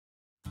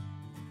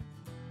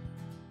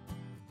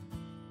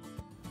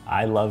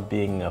I love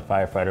being a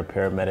firefighter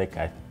paramedic.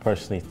 I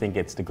personally think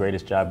it's the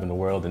greatest job in the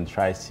world, and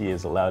Tri-C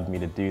has allowed me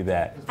to do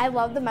that. I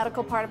love the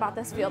medical part about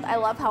this field. I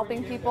love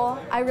helping people.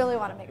 I really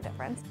want to make a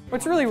difference.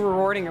 What's really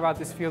rewarding about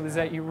this field is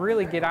that you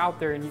really get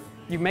out there and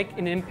you make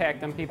an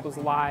impact on people's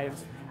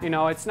lives. You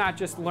know, it's not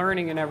just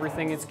learning and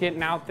everything, it's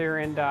getting out there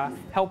and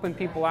helping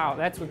people out.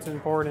 That's what's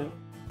important.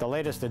 The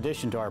latest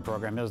addition to our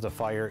program is the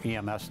Fire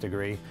EMS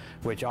degree,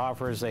 which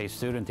offers a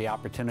student the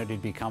opportunity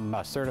to become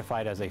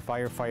certified as a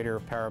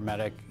firefighter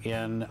paramedic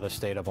in the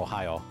state of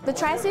Ohio. The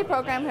Tri-C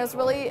program has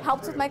really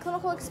helped with my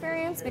clinical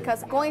experience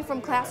because going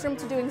from classroom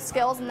to doing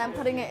skills and then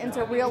putting it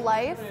into real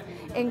life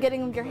and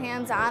getting your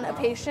hands on a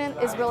patient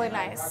is really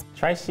nice.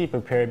 Tri-C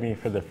prepared me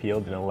for the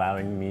field and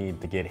allowing me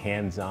to get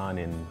hands-on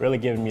and really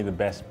giving me the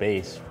best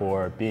base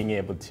for being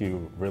able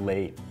to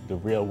relate the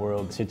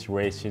real-world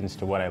situations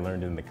to what I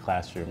learned in the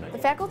classroom. The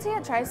faculty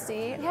at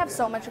Tri-C have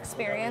so much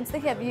experience. They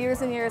have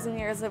years and years and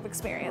years of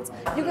experience.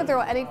 You can throw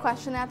any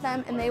question at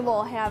them and they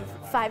will have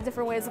 5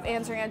 different ways of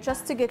answering it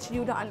just to get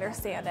you to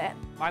understand it.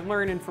 I'm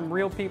learning from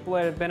real people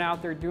that have been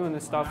out there doing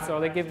this stuff, so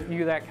they give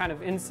you that kind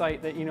of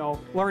insight that, you know,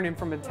 learning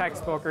from a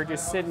textbook or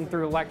just sitting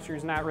through a lecture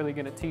is not really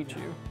going to teach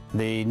you.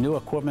 The new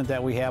equipment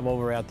that we have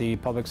over at the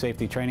Public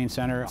Safety Training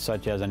Center,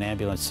 such as an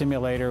ambulance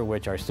simulator,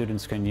 which our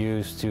students can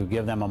use to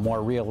give them a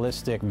more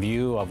realistic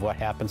view of what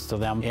happens to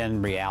them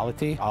in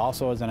reality,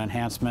 also is an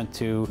enhancement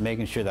to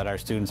making sure that our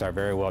students are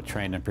very well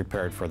trained and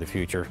prepared for the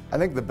future. I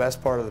think the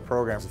best part of the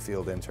program is the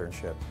field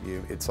internship.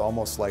 It's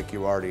almost like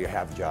you already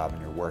have a job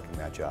and you're working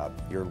that job.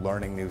 You're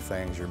learning new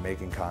things, you're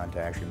making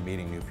contacts, you're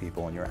meeting new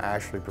people, and you're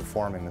actually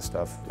performing the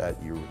stuff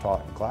that you were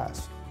taught in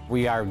class.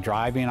 We are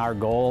driving our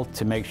goal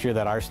to make sure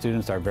that our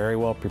students are very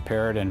well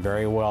prepared and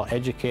very well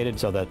educated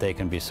so that they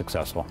can be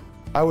successful.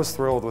 I was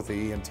thrilled with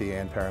the EMT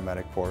and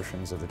paramedic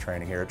portions of the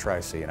training here at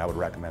Tri-C, and I would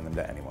recommend them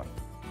to anyone.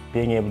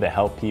 Being able to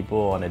help people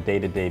on a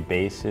day-to-day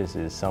basis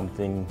is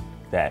something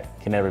that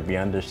can never be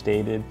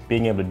understated.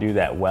 Being able to do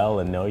that well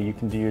and know you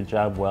can do your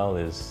job well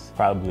is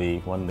probably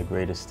one of the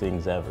greatest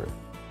things ever.